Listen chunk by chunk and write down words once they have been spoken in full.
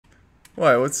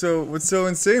Why? What's so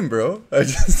insane, bro? I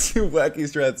just do wacky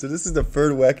strat. So this is the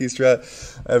third wacky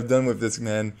strat I've done with this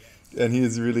man, and he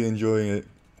is really enjoying it.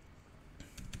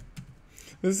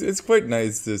 It's quite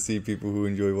nice to see people who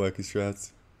enjoy wacky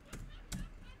strats.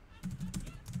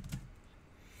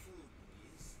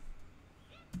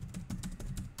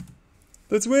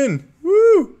 Let's win!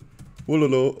 Woo!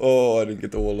 Wololo. Oh, I didn't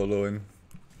get the wololo in.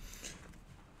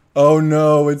 Oh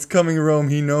no, it's coming Rome.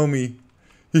 He know me.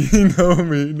 He know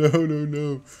me. No, no,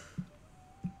 no.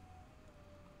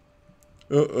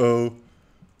 Uh-oh.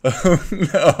 Oh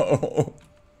no.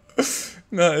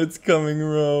 No, it's coming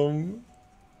Rome.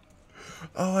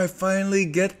 Oh, I finally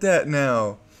get that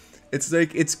now. It's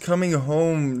like it's coming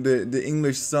home, the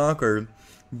English soccer,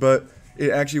 but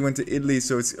it actually went to Italy,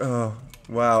 so it's oh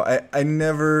wow. I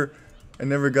never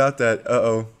got that.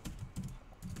 Uh-oh.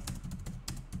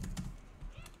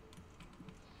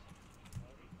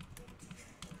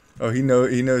 Oh, he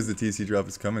knows the TC drop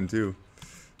is coming too.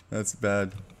 That's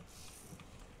bad.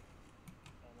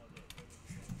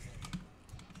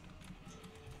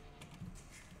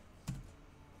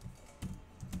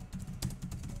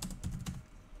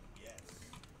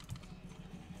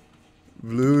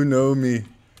 Blue know me.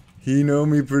 He know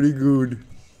me pretty good.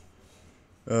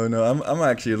 Oh no, I'm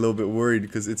actually a little bit worried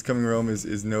because it's coming Rome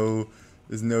is no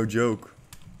joke.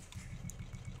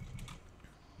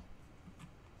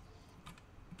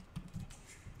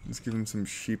 Let's give him some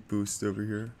sheep boost over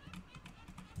here.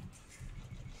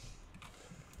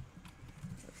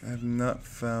 I have not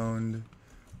found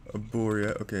a boar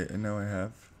yet. Okay, and now I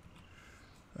have.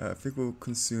 I think we'll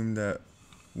consume that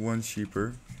one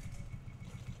sheeper.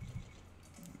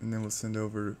 And then we'll send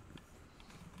over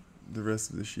the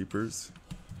rest of the sheepers.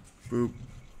 Boop.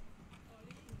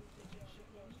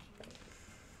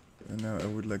 And now I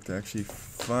would like to actually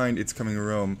find It's Coming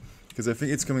Rome. Because I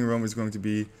think It's Coming Rome is going to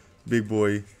be big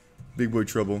boy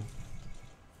trouble.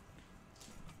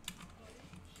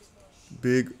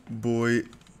 Big boy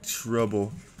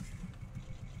trouble.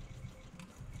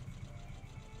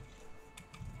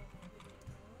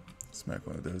 Smack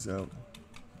one of those out.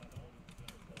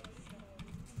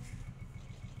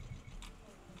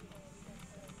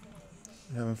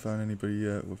 I haven't found anybody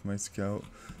yet with my scout.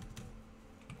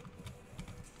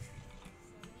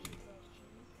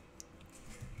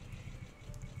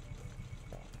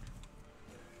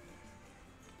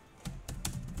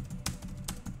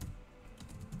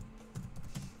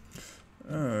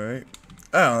 Alright.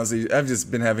 Honestly, I've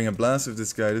just been having a blast with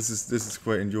this guy. This is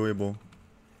quite enjoyable.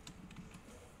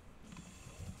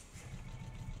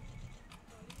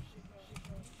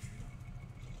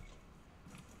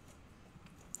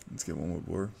 Let's get one more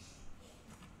boar. A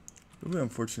little bit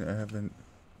unfortunate I haven't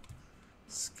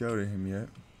scouted him yet.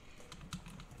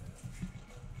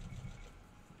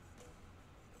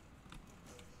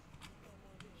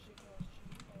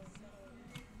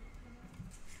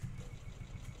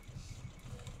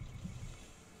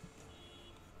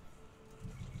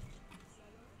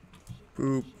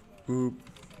 Boop, boop.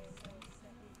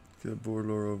 Get a boar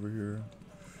lore over here.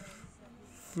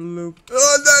 Floop.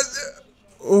 Oh, that.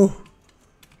 Oh.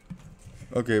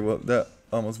 Okay, well, that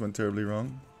almost went terribly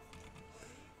wrong.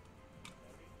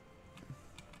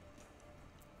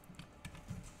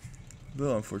 A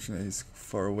little unfortunate he's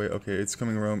far away. Okay, It's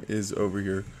Coming Rome is over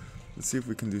here. Let's see if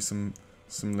we can do some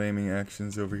laming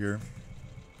actions over here.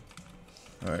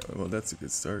 Alright, well, that's a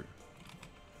good start.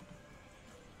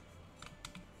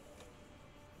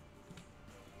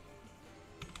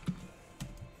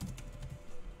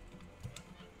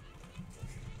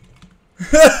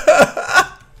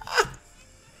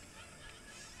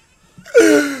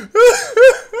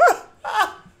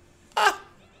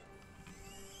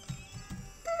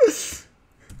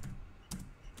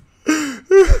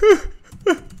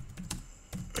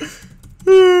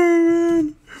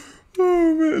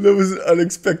 Oh man, that was an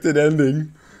unexpected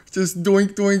ending. Just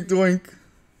doink, doink, doink.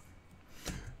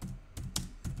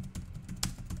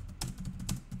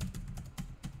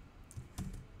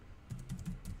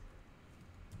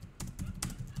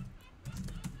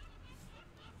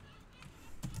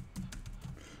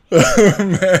 Oh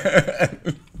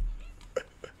man.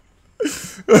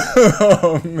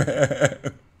 Oh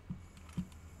man.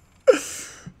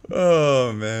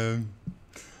 Oh man.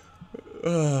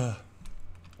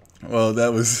 Well,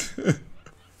 that was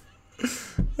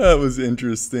that was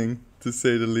interesting to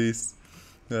say the least.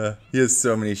 He has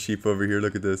so many sheep over here.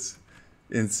 Look at this,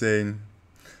 insane.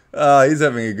 He's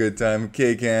having a good time.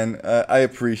 KChan, I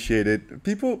appreciate it.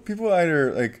 People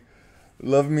either like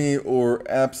love me or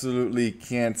absolutely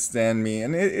can't stand me,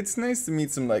 and it's nice to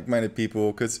meet some like-minded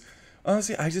people because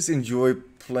Honestly, I just enjoy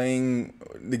playing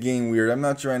the game weird. I'm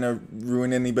not trying to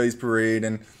ruin anybody's parade,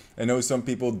 and I know some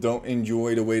people don't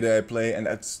enjoy the way that I play, and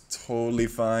that's totally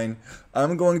fine.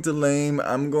 I'm going to lame.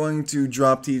 I'm going to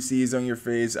drop TCs on your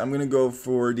face. I'm going to go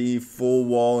for the full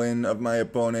wall in of my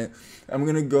opponent. I'm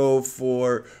going to go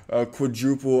for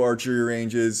quadruple archery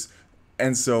ranges,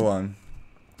 and so on.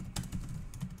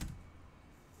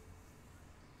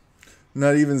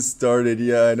 Not even started.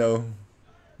 Yeah, I know.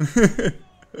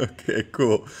 Okay,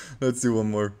 cool. Let's do one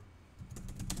more.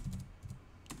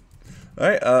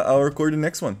 Alright, I'll record the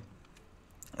next one.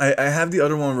 I have the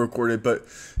other one recorded, but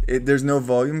there's no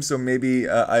volume, so maybe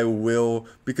I will,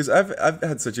 because I've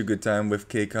had such a good time with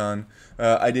KChan.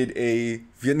 I did a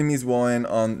Vietnamese wall-in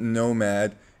on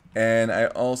Nomad, and I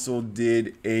also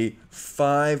did a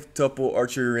 5-tuple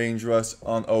archery range rush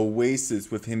on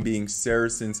Oasis with him being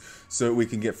Saracens, so we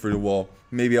can get through the wall.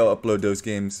 Maybe I'll upload those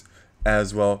games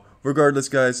as well. Regardless,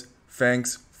 guys,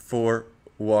 thanks for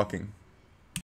walking.